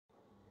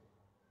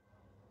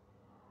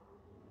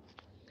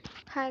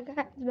Hi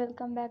guys,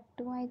 welcome back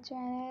to my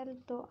channel.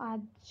 तो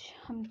आज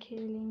हम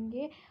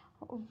खेलेंगे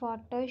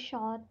वाटर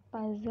शॉट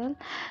पजल।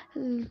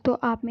 तो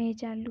आप मेरे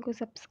चैनल को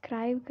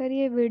सब्सक्राइब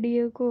करिए,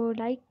 वीडियो को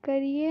लाइक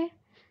करिए।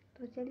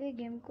 तो चलिए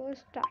गेम को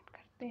स्टार्ट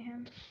करते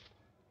हैं।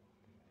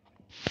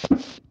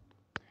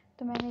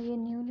 तो मैंने ये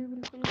न्यूली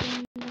बिल्कुल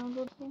गेम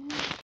डाउनलोड किया है।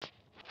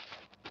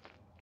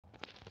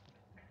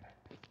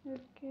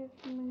 ओके,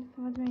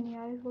 समझ में नहीं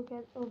आ रहा इसको क्या।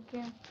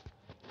 ओके,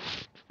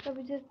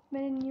 तभी जस्ट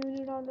मैंने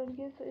न्यूली डाउनलोड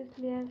किया तो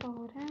इसलिए ऐसा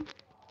हो रहा है।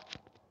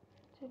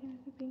 चलिए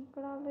इसमें पिंक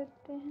डाल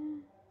देते हैं,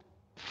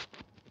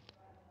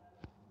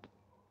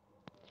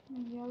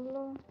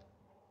 yellow,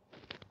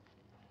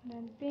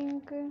 then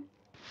pink,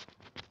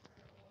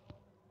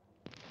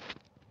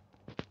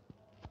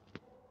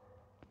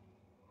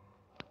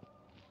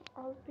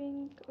 all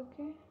pink.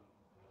 Okay,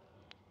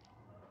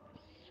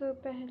 सो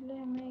पहले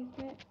हमें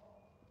इसमें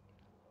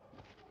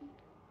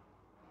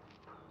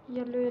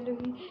येलो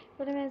ही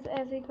पहले मैं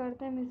ऐसे ही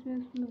करते हैं। हम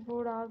इसमें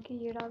वो डाल के,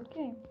 ये डाल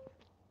के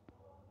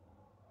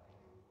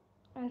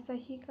ऐसा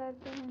ही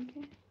करते हैं।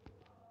 ओके,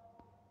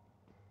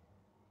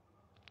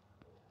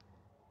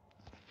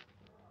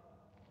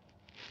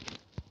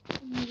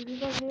 मुझे भी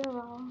कर लिया।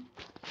 वाह,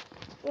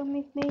 तो हम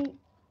इसमें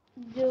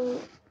जो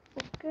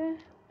ओके,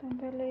 तो हम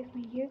पहले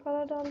इसमें ये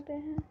कलर डालते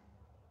हैं,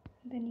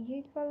 देन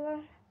ये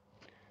कलर।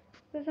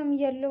 बस हम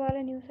येलो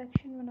वाला न्यू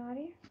सेक्शन बना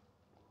रहे हैं,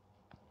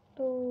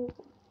 तो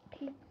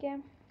ठीक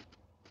है।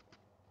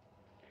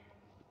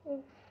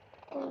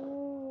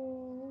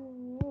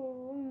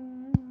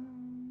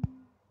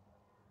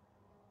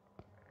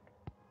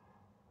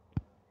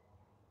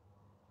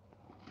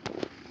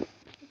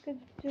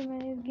 जो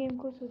मैंने इस गेम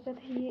को सोचा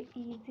था ये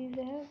इजी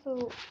से है, सो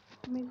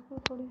हमें इसको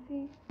थोड़ी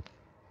सी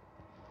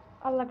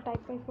अलग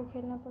टाइप का इसको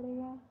खेलना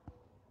पड़ेगा।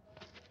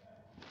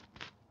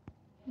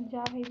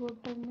 जा भाई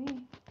वाटर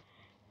में।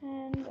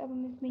 एंड अब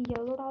हम इसमें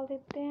येलो डाल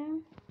देते हैं,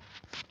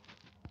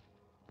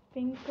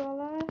 पिंक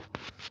कलर,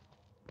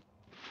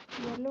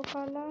 येलो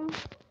कलर,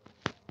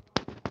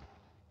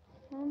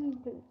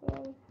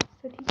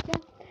 तो ठीक है।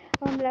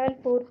 अब हम लेवल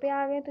 4 पे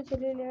आ गए, तो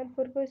चलिए लेवल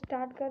 4 को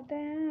स्टार्ट करते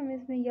हैं। हम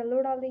इसमें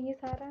येलो डाल देंगे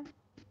सारा।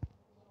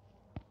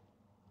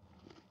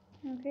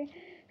 ओके,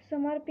 सो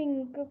हमारा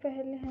पिंक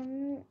पहले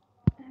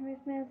हमें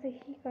इसमें ऐसे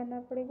ही करना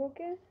पड़ेगा।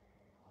 ओके,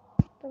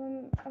 तो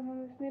अब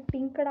हम इसमें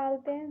पिंक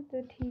डालते हैं,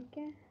 तो ठीक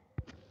है।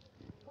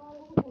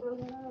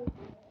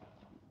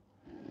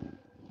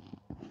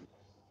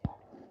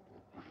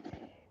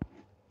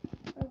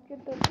 ओके,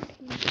 तो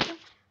ठीक है।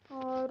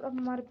 और अब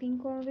हमारे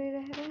पिंक ऑलरेडी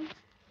रह रहे हैं,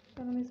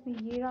 तो हम इसमें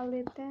ये डाल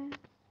देते हैं।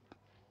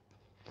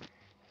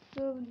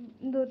 तो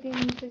 2-3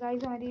 दिन से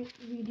गाइस हमारी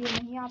वीडियो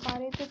नहीं आ पा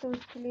रहे थे, तो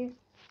उसके लिए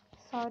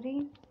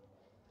सॉरी।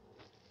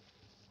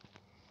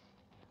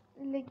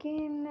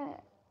 लेकिन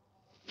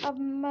अब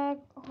मैं,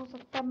 हो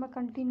सकता है मैं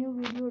कंटिन्यू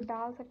वीडियो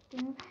डाल सकती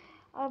हूँ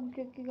अब,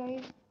 क्योंकि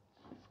गाइस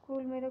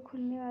स्कूल मेरा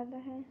खुलने वाला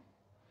है।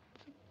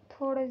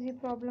 थोड़ी सी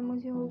प्रॉब्लम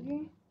मुझे होगी।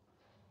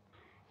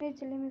 नहीं,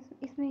 चलिए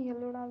इसमें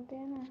येलो डालते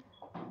हैं ना।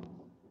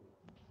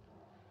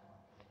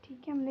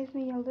 ठीक है, हमने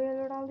इसमें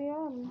येलो डाल दिया।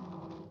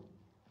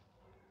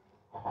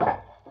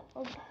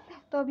 ओके,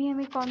 तो अभी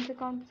हमें कौन से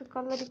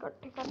कलर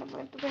इकट्ठे करने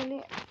पड़े। तो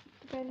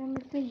पहले हम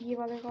इसमें ये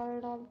वाले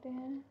कलर डालते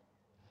हैं।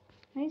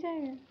 नहीं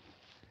जाएगा,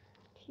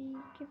 ठीक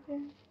है। फिर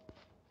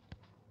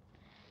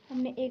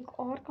हमने एक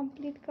और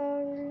कंप्लीट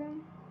कर लिया,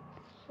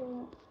 सो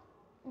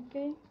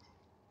ओके।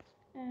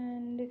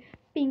 एंड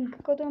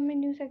पिंक को तो हमने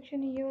न्यू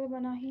सेक्शन ये वाला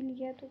बना ही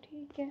लिया, तो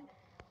ठीक है,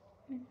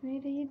 इसमें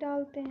ही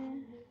डालते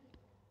हैं।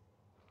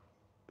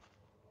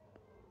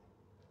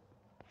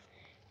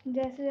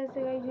 जैसे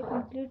जैसे गाइस ये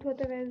कंप्लीट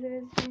होता है वैसे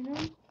वैसे ना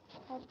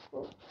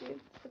आपको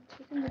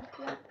अच्छे से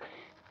मिलती है।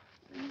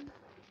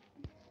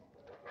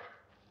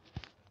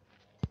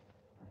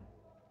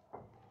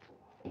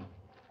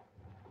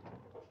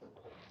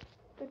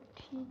 तो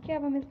ठीक है,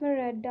 अब हम इसमें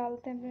रेड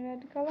डालते हैं, अपने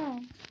रेड कलर।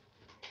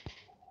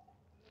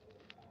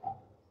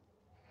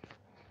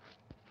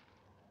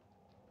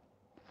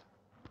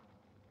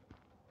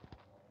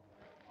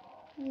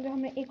 जो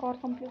हमने एक और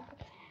कंप्लीट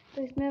कर,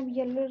 तो इसमें अब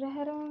येलो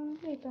रह रहा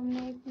होंगे, तो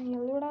हमने इसमें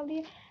येलो डाल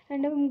दिया।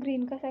 एंड अब हम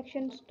ग्रीन का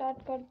सेक्शन स्टार्ट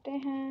करते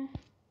हैं।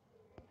 तो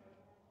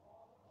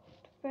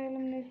पहले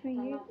हमने इसमें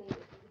ये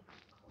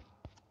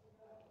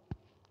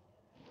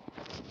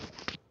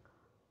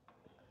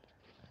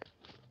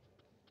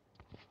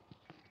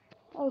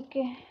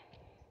ओके,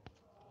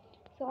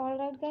 सो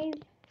ऑलराइट गाइस,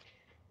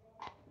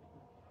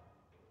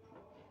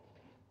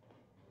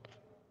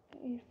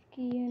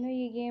 इसकी है ना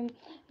ये गेम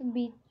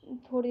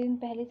थोड़े दिन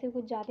पहले से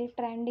कुछ ज़्यादा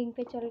ट्रेंडिंग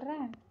पे चल रहा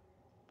है।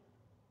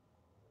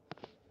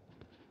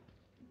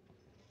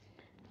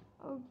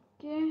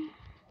 ओके,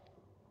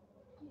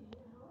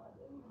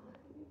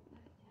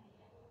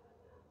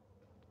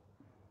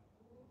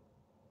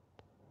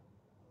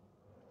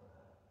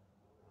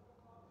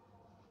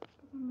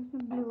 हम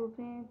इसमें ब्लू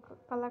पे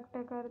कलेक्ट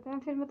करते हैं,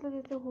 फिर मतलब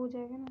जैसे हो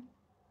जाएगा ना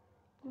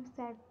तो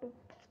सेट।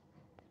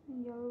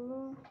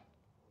 येलो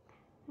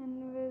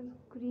एंड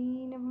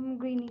ग्रीन, अब हम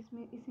ग्रीन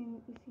इसमें इसी में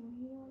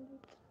ही डाल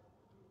देते।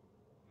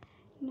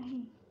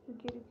 नहीं,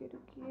 रुकिए रुकिए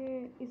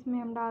रुकिए, इसमें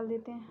हम डाल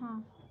देते हैं।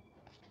 हाँ,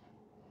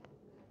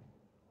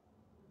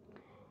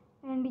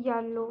 एंड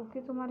येलो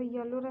के तुम्हारे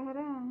येलो रह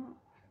रहे हैं,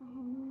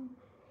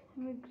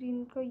 हमें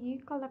ग्रीन का ये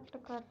कलेक्ट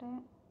करना है।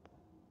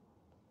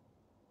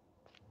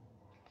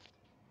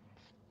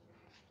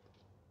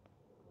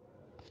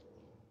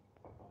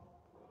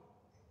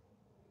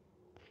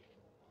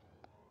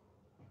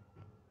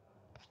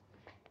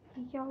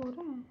 ये क्या हो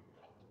रहा है?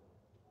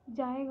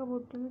 जाएगा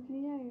बोतल में कि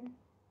नहीं जाएगा?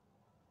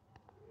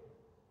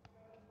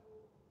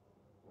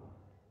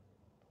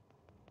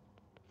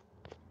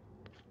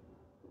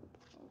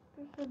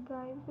 तो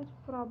गाइस कुछ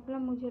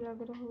प्रॉब्लम मुझे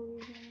लग रहा होगी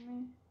गेम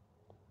में,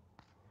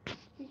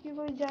 क्योंकि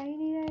कोई जा ही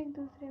नहीं रहा एक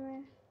दूसरे में।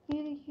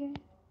 ये देखिए,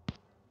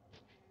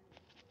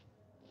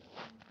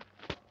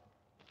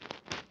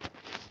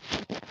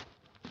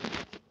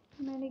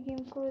 मैंने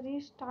गेम को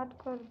रीस्टार्ट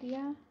कर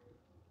दिया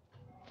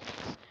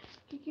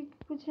क्योंकि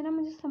कुछ है ना,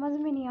 मुझे समझ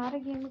में नहीं आ रहा,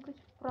 गेम में कुछ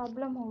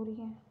प्रॉब्लम हो रही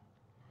है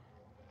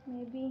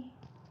मे बी।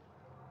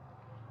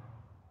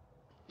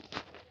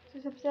 तो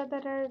सबसे ज़्यादा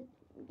रेड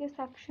के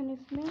सेक्शन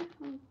इसमें।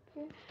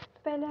 ओके,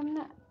 तो पहले हम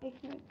ना, एक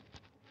मिनट,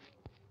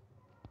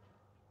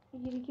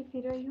 ये देखिए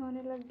फिर वही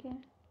होने लग गया।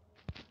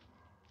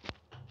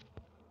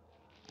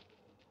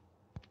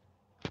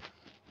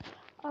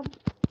 अब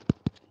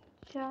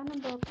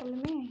जाना बोतल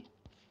में,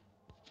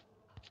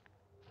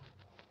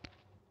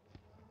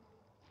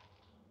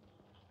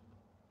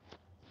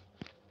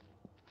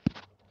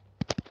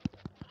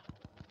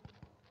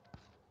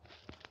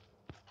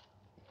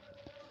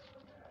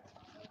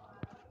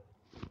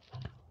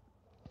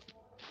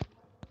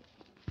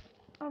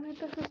 अभी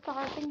तक तो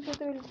स्टार्टिंग से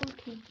तो बिल्कुल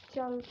ठीक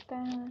चलते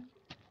हैं,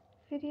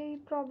 फिर यही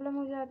प्रॉब्लम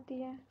हो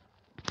जाती है।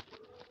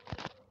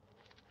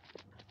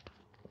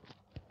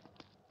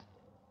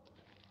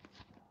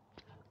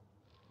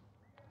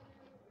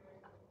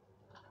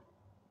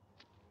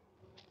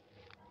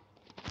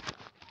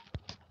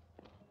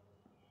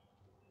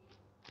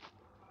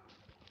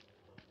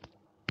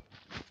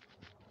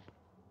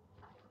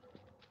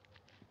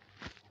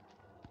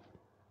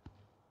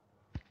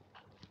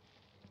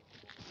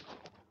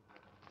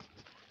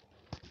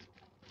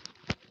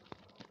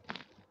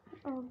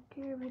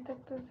 ओके, अभी तक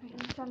तो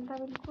सही चल रहा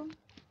बिल्कुल।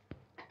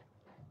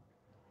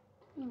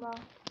 वाह,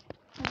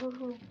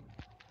 गुहू।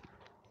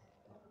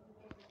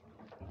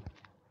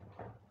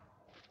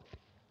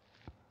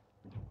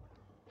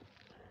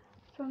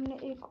 तो हमने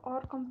एक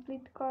और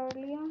कंप्लीट कर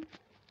लिया।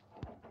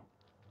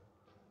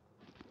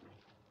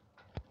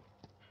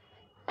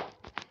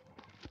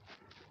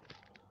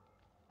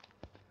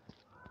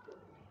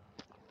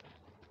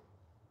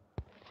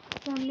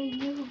 तो हमने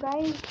ये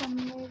गाइस,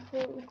 हमने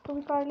फिर इसको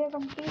भी कर लिया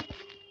कंप्लीट।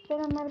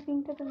 फिर हमारा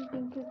पिंक है तो हम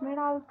पिंक इसमें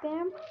डालते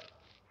हैं।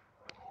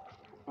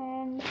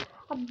 एंड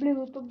अब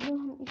ब्लू, तो ब्लू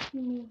हम इसी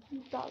में ही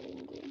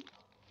डालेंगे।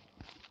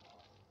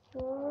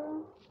 तो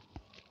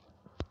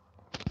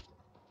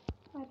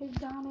अरे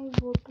जाना,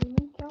 इस बोतल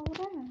में क्या हो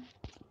रहा है?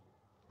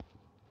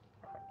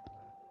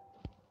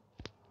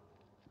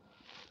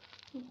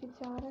 ये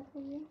बेचारा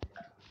सही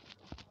है।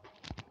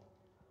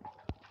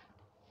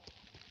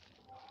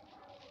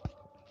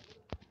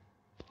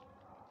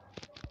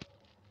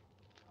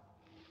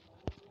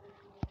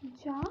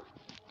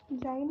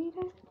 जा ही नहीं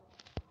रहे।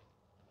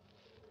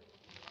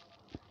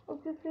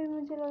 ओके, फिर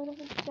मुझे लग रहा है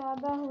कुछ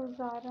ज़्यादा हो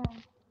जा रहा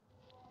है,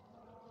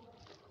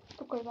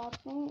 तो कोई बात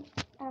नहीं।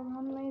 अब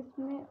हम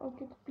इसमें,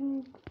 ओके, तो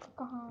पिंक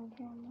कहाँ आ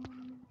गया?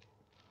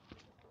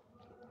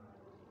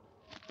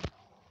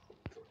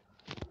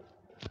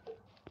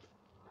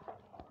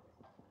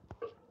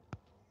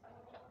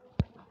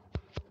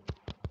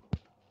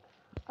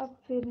 अब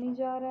फिर नहीं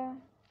जा रहा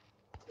है।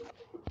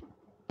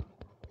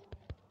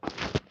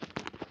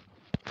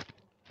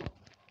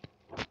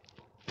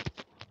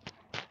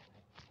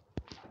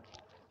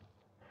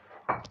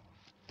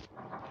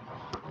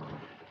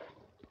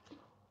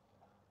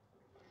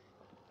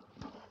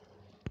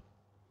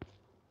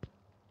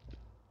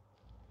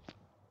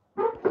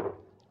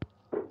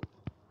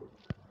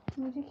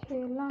 मुझे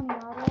खेलना नहीं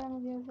आ रहा है,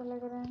 मुझे ऐसा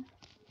लग रहा है।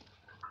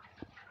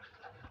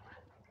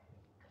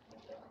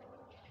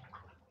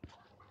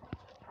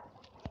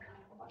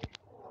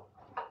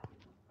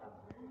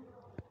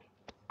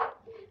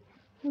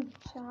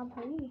 अच्छा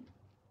भाई,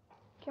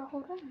 क्या हो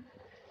रहा है?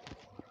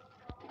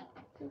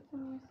 तो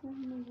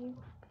इसमें ये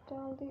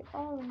डाल दी।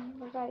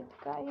 ऑल राइट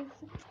गाइस,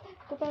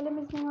 तो पहले हम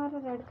इसमें हमारा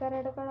रेड का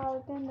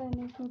डालते हैं,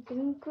 देन इसमें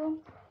पिंक।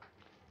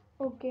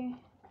 ओके,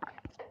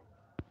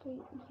 तो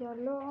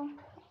येलो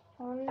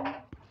और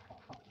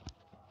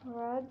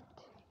रेड।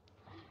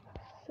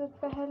 तो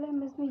पहले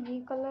हम इसमें ये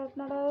कलर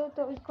अपना डाले,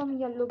 तो इसको हम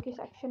येलो के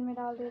सेक्शन में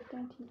डाल देते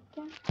हैं, ठीक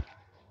है।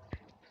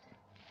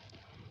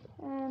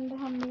 एंड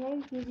हमने ये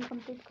भी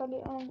कंप्लीट कर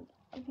लिया। एंड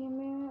अभी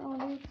हमें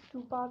ओनली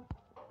 2 पार्ट।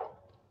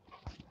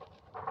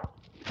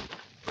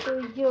 तो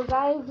ये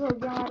गाइस हो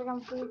गया हमारा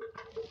कंप्लीट।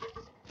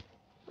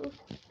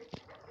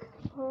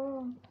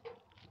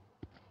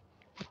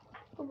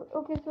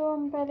 ओके, सो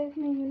हम पहले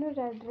इसमें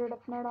रेड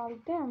अपना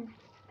डालते हैं।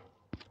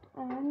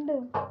 एंड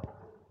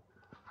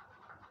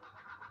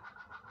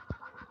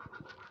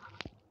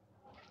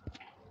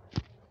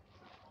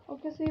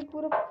ओके, सो ये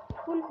पूरा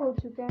फुल हो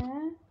चुका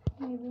है,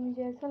 मे बी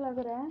मुझे ऐसा लग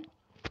रहा है।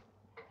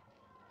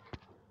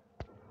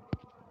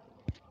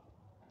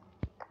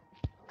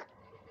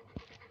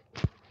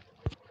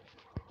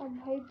 अब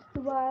भाई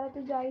दोबारा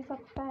तो जा ही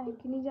सकता है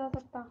कि नहीं जा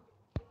सकता?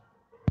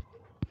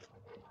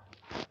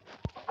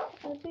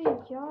 अरे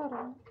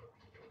यार,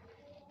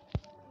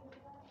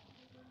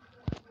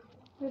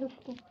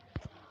 रुको,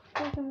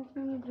 तो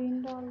इसमें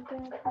ग्रीन डालते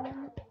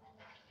हैं।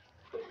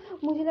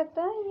 मुझे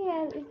लगता है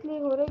ये इसलिए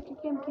हो रहा है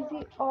क्योंकि हम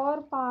किसी और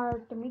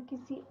पार्ट में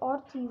किसी और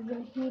चीज़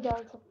नहीं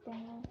डाल सकते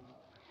हैं,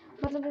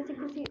 मतलब जैसे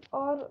किसी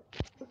और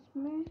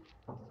उसमें।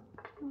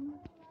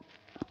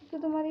 तो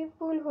तुम्हारी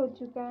फुल हो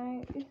चुका है,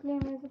 इसलिए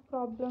मेरे से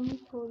प्रॉब्लम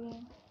हो रही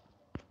है।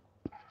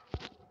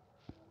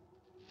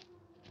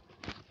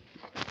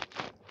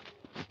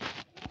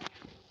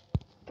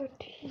 तो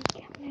ठीक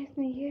है, हमने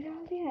इसमें ये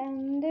डाल दिया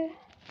एंड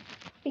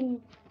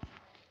पिंक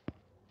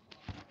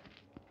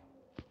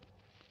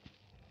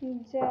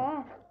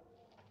जा।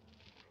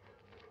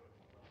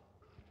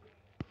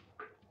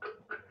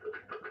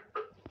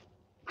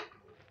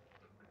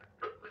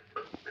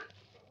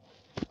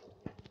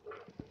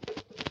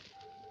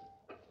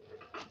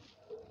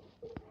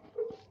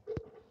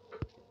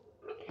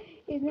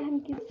 इसमें हम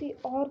किसी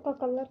और का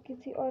कलर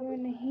किसी और में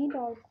नहीं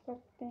डाल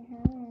सकते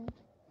हैं,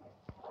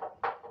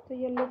 तो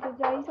येलो तो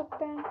जा ही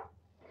सकता है।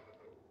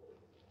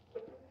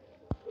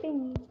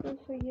 पिंक,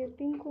 तो ये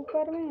पिंक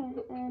ऊपर में है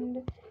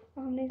एंड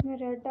हमने इसमें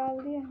रेड डाल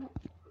दिया है।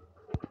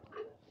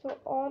 सो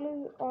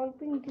ऑल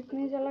पिंक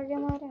किसमें चला गया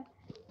हमारा?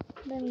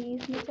 देन ये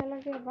इसमें चला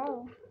गया।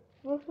 वाओ,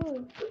 वो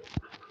फुल।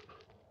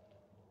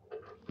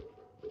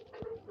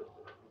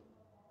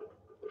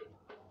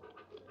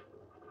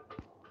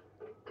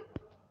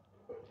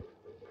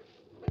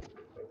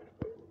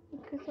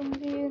 सो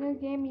मुझे ये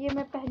गेम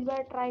मैं पहली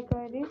बार ट्राई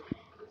कर रही हूँ,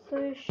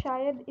 सो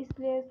शायद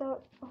इसलिए ऐसा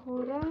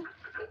हो रहा है।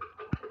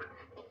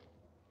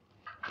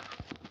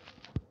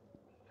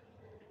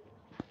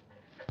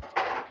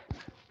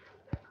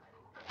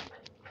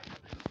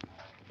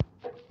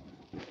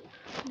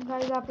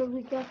 गाइस, आप लोग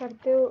भी क्या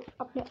करते हो?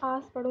 अपने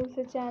आस पड़ोस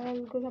से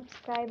चैनल को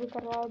सब्सक्राइब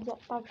करवाओ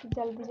ताकि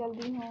जल्दी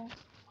जल्दी हो।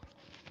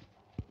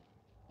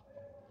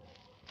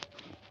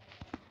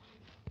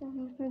 तो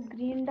हम इसमें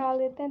ग्रीन डाल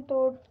देते हैं,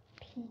 तो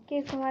ठीक है,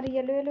 इसमें हमारी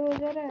येलो येलो हो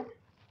जा रहा है।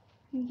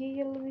 ये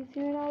येलो इसी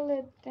में डाल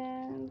देते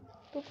हैं,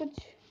 तो कुछ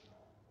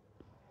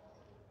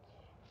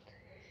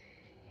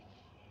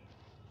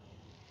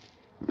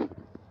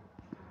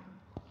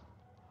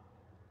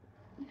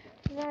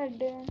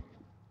red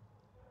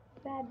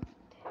red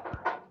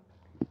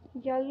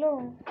yellow.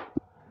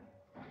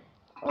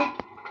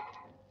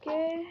 Okay,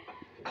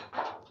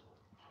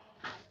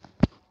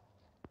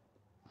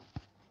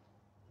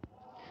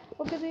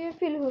 okay, तो ये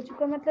फिल हो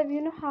चुका,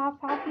 मतलब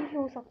हाफ हाफ ही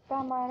हो सकता,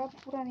 हमारा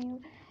पूरा नहीं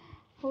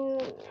हो।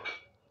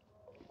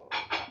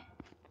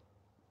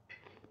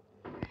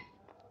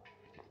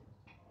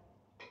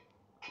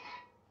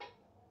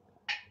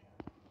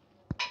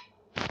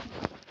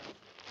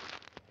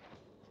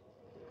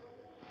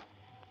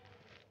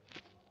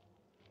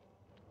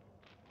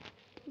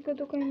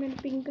 तो कहीं मैंने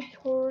पिंक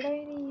छोड़ा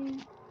ही नहीं है।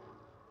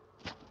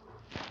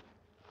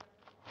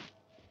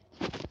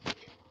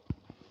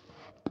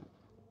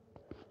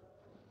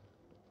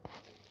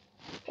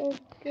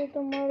 ओके, तो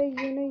हमारे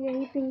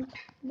यही पिंक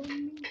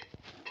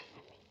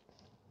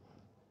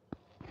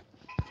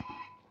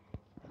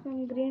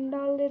हम ग्रीन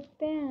डाल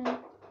देते हैं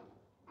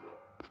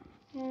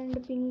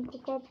एंड पिंक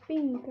का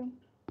पिंक।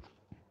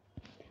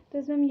 तो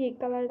इसमें हम ये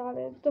कलर डाल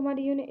देते, तो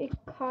हमारी एक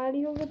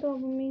खाली हो गया, तो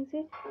अब हम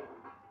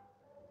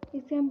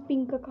इसे हम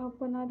पिंक का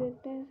बना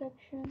देते हैं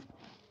सेक्शन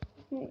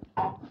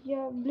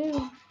या ब्लू।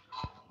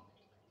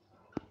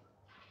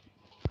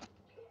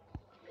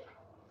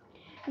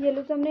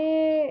 येलो तो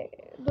हमने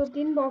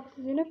 2-3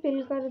 बॉक्सेस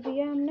फिल कर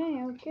दिया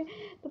हमने। ओके,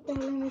 तो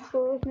पहले हम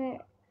इसको इसमें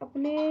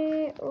अपने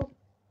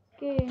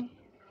ओके,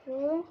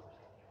 तो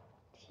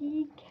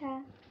ठीक है।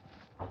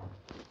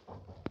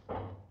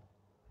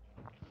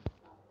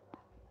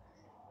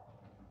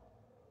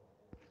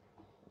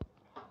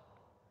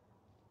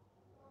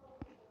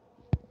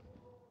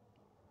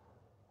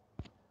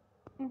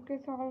 ओके,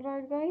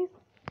 ऑलराइट गाइस,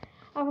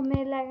 अब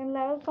हमने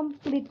लेवल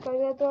कंप्लीट कर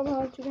दिया, तो अब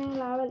हम चुके हैं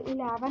लेवल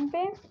 11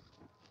 पे।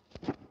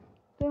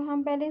 तो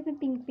हम पहले इसमें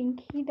पिंक पिंक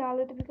ही डाल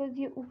देते, बिकॉज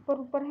ये ऊपर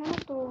ऊपर है ना,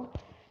 तो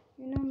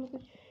हमें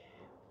कुछ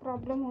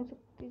प्रॉब्लम हो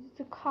सकती है,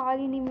 जैसे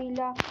खाली नहीं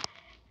मिला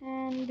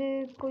एंड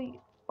कोई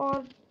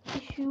और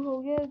इश्यू हो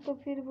गया, तो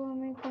फिर वो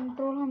हमें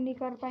कंट्रोल हम नहीं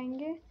कर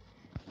पाएंगे।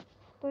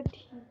 तो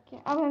ठीक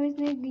है, अब हम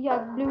इसमें या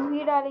ब्लू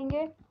ही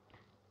डालेंगे,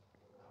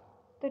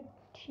 तो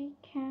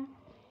ठीक है।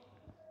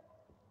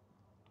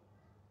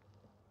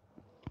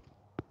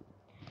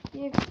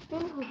 ये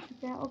फिल हो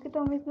चुका है। ओके, तो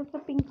हम इसमें तो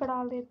पिंक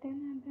डाल देते हैं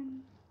ना।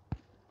 देन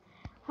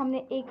हमने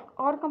एक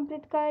और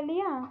कंप्लीट कर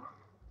लिया।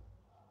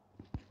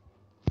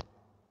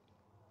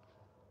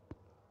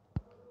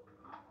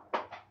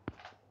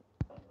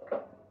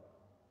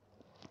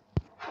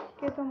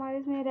 ओके, तो हमारे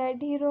इसमें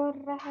रेड ही रो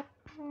रहा है।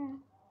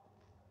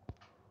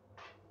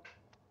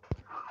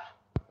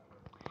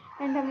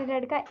 एंड हमने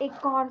रेड का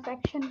एक और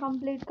सेक्शन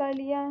कंप्लीट कर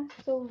लिया।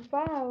 सो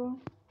वाओ,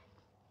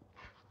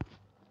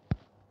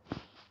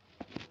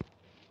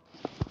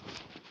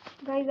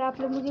 गाइस आप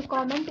लोग मुझे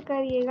कमेंट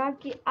करिएगा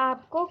कि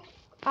आपको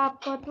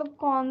मतलब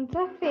कौन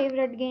सा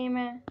फेवरेट गेम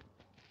है।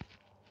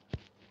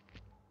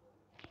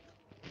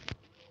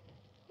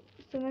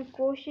 तो मैं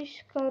कोशिश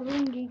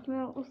करूँगी कि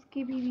मैं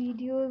उसकी भी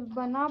वीडियोस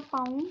बना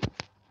पाऊँ।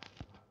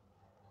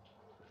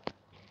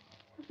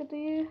 तो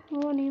ये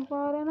हो नहीं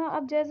पा रहा ना।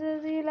 अब जैसे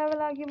जैसे ये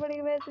लेवल आगे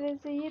बढ़ेगा वैसे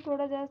वैसे ये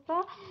थोड़ा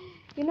जैसा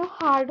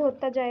हार्ड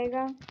होता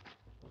जाएगा।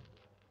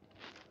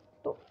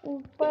 तो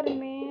ऊपर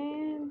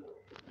में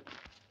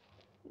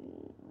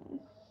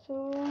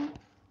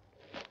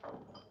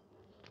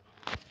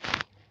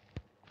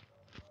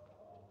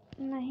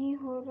नहीं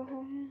हो रहा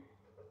है।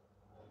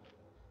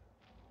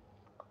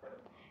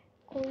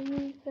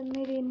 कोई सब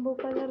में रेनबो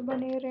कलर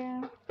बने रहे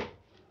हैं।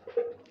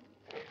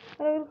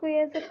 और अगर कोई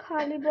ऐसा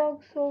खाली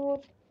बॉक्स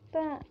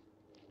होता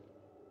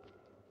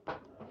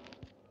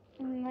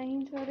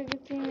नहीं जा रही,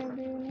 किसी में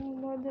भी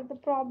बहुत ज़्यादा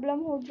प्रॉब्लम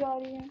हो जा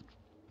रही है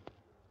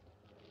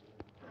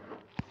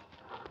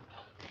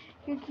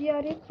क्योंकि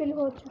यार ये फिल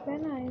हो चुका है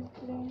ना,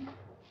 इसलिए।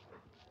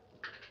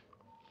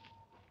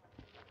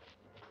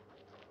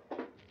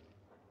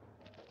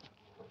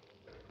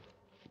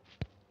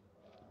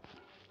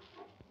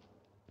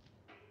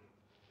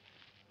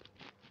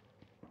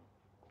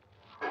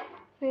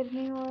 फिर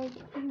नहीं हुआ,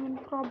 मैंने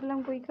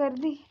प्रॉब्लम कोई कर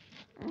दी।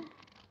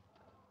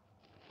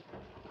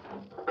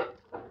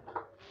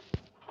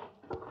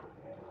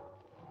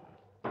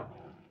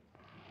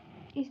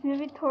 इसमें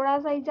भी थोड़ा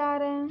सा ही जा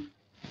रहे हैं।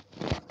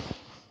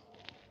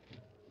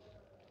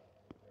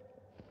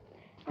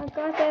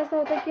 आकाश ऐसा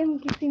होता है कि हम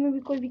किसी में भी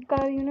कोई भी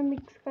कलर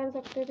मिक्स कर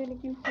सकते थे,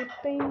 लेकिन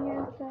होता ही नहीं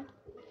है ऐसा।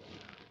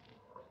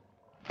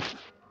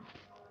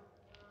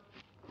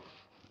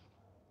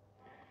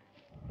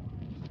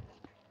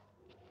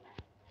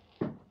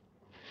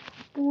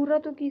 पूरा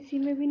तो किसी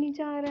में भी नहीं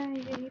जा रहा है,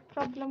 यही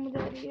प्रॉब्लम हो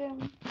जा रही है।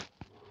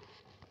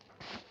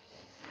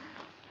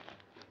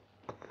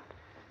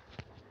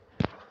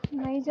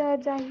 नहीं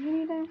जा ही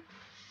नहीं रहा।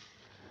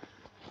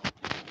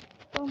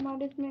 तो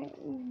हमारे इसमें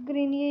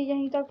ग्रीन ये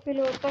यहीं तक फिल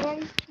होता है।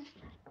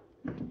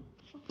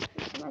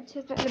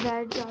 अच्छे से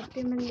बैठ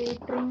जाते, मैं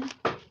लेट रही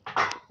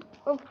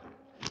हूँ।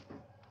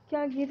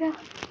 क्या गिरा?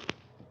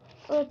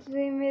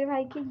 मेरे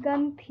भाई की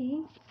गन थी,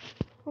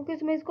 क्योंकि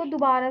इसमें इसको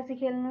दोबारा से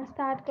खेलना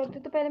स्टार्ट करते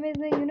तो पहले मैं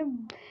इसमें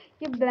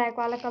ये ब्लैक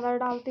वाला कलर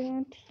डालती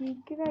हूँ।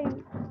 ठीक है भाई।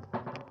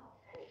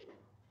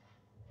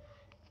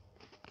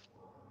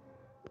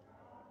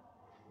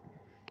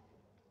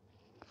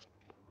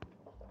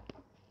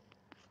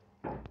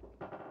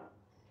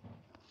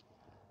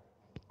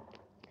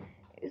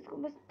 इसको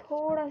बस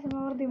थोड़ा सा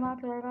मैं और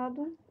दिमाग लगा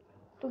दूँ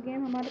तो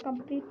गेम हमारा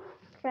कंप्लीट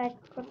क्रैक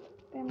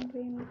करते हैं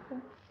गेम को।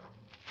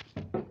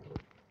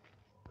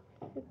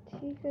 तो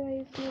ठीक है भाई,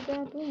 इसमें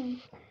जा दूँ।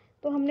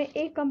 तो हमने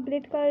एक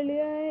कंप्लीट कर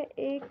लिया है,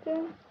 एक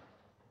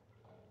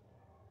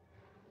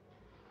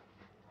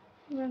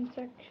वन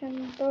सेक्शन।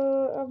 तो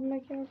अब मैं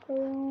क्या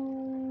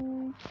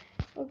करूँ?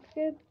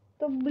 ओके,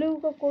 तो ब्लू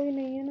का कोई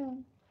नहीं है ना,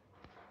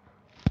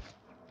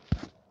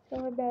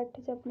 तो बैठ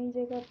जा अपनी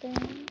जगह पे।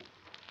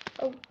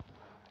 अब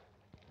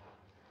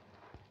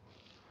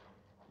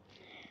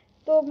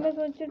तो अब मैं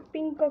सोच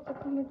पिंक का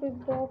हमें कोई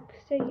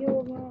बॉक्स चाहिए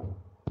होगा,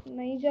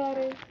 नहीं जा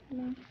रहे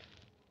इसमें।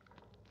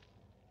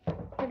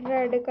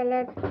 रेड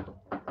कलर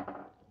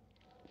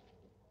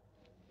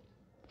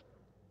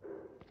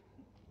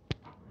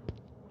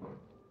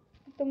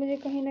तो मुझे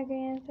कहीं ना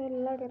कहीं ऐसा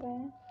लग रहा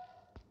है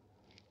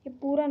कि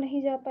पूरा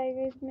नहीं जा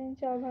पाएगा इसमें।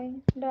 चल भाई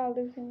डाल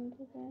दो इसे।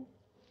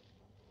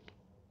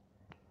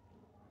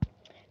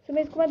 तो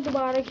मैं इसको बाद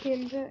दोबारा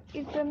खेल रहा,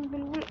 इससे मैं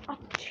बिल्कुल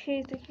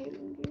अच्छे से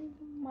खेलूंगी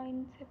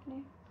माइंड से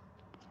अपने।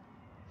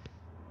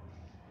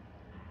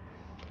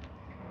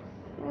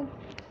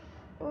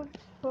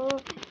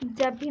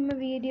 जब भी मैं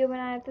वीडियो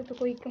बनाया था तो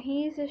कोई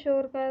कहीं से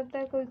शोर करता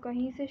है, कोई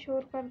कहीं से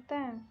शोर करता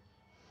है।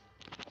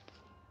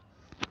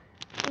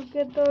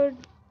 ओके तो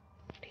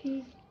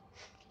ठीक।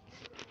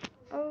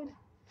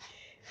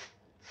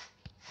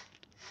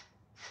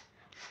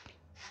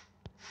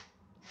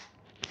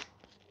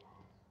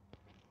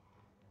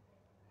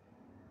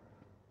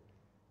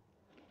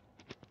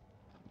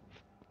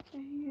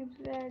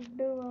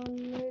 रेड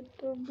वाले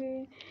तो भी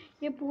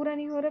ये पूरा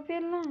नहीं हो रहा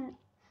खेलना है।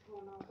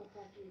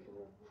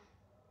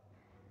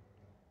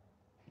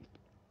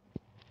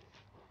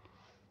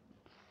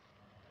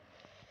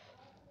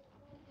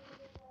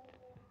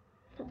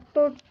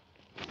 तो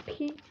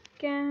ठीक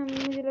है,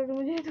 मुझे लग रहा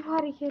मुझे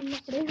दोबारा खेलना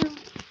पड़ेगा।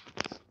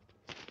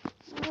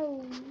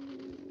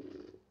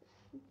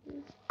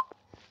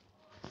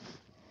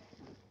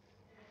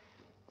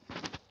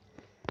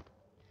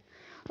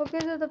 ओके,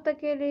 तो तब तक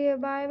के लिए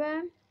बाय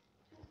बाय।